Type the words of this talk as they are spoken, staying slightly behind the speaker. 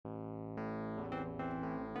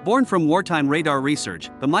Born from wartime radar research,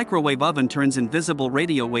 the microwave oven turns invisible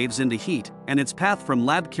radio waves into heat, and its path from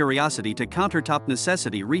lab curiosity to countertop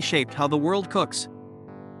necessity reshaped how the world cooks.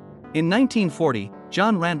 In 1940,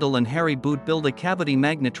 John Randall and Harry Boot build a cavity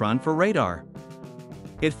magnetron for radar.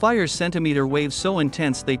 It fires centimeter waves so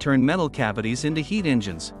intense they turn metal cavities into heat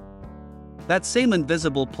engines. That same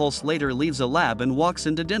invisible pulse later leaves a lab and walks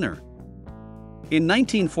into dinner. In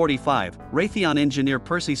 1945, Raytheon engineer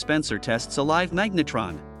Percy Spencer tests a live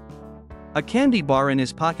magnetron. A candy bar in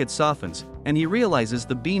his pocket softens, and he realizes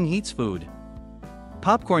the beam heats food.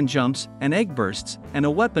 Popcorn jumps, an egg bursts, and a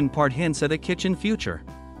weapon part hints at a kitchen future.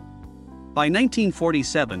 By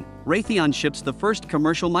 1947, Raytheon ships the first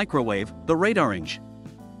commercial microwave, the Radarange.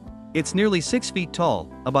 It's nearly 6 feet tall,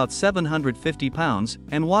 about 750 pounds,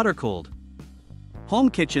 and water-cooled. Home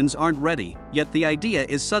kitchens aren't ready, yet the idea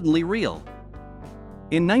is suddenly real.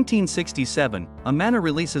 In 1967, Amana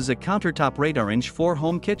releases a countertop Radarange for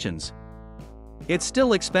home kitchens. It's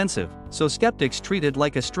still expensive, so skeptics treat it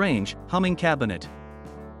like a strange, humming cabinet.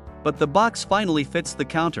 But the box finally fits the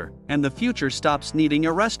counter, and the future stops needing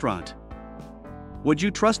a restaurant. Would you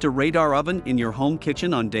trust a radar oven in your home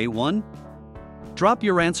kitchen on day one? Drop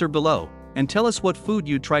your answer below, and tell us what food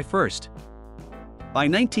you'd try first. By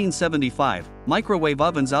 1975, microwave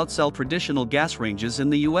ovens outsell traditional gas ranges in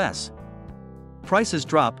the US. Prices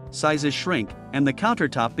drop, sizes shrink, and the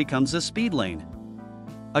countertop becomes a speed lane.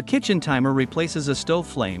 A kitchen timer replaces a stove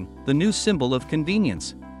flame, the new symbol of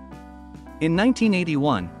convenience. In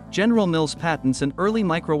 1981, General Mills patents an early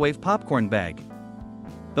microwave popcorn bag.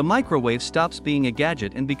 The microwave stops being a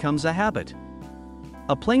gadget and becomes a habit.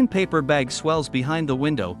 A plain paper bag swells behind the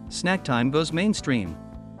window, snack time goes mainstream.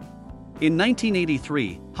 In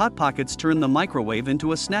 1983, Hot Pockets turned the microwave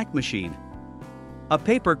into a snack machine. A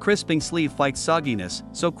paper crisping sleeve fights sogginess,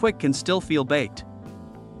 so quick can still feel baked.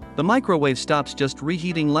 The microwave stops just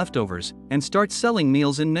reheating leftovers and starts selling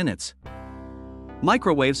meals in minutes.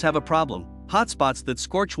 Microwaves have a problem: hot spots that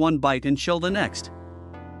scorch one bite and chill the next.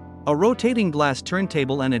 A rotating glass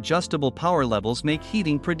turntable and adjustable power levels make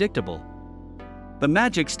heating predictable. The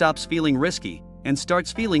magic stops feeling risky and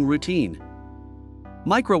starts feeling routine.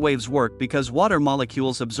 Microwaves work because water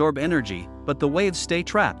molecules absorb energy, but the waves stay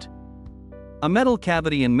trapped. A metal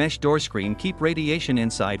cavity and mesh door screen keep radiation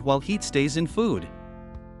inside while heat stays in food.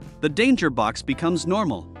 The danger box becomes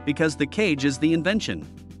normal because the cage is the invention.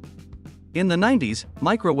 In the 90s,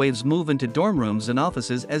 microwaves move into dorm rooms and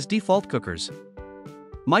offices as default cookers.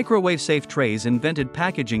 Microwave-safe trays invented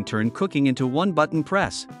packaging turn cooking into one-button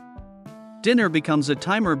press. Dinner becomes a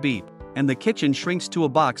timer beep, and the kitchen shrinks to a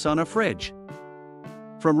box on a fridge.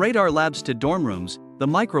 From radar labs to dorm rooms, the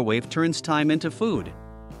microwave turns time into food.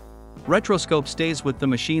 RetroScope stays with the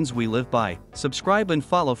machines we live by. Subscribe and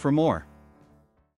follow for more.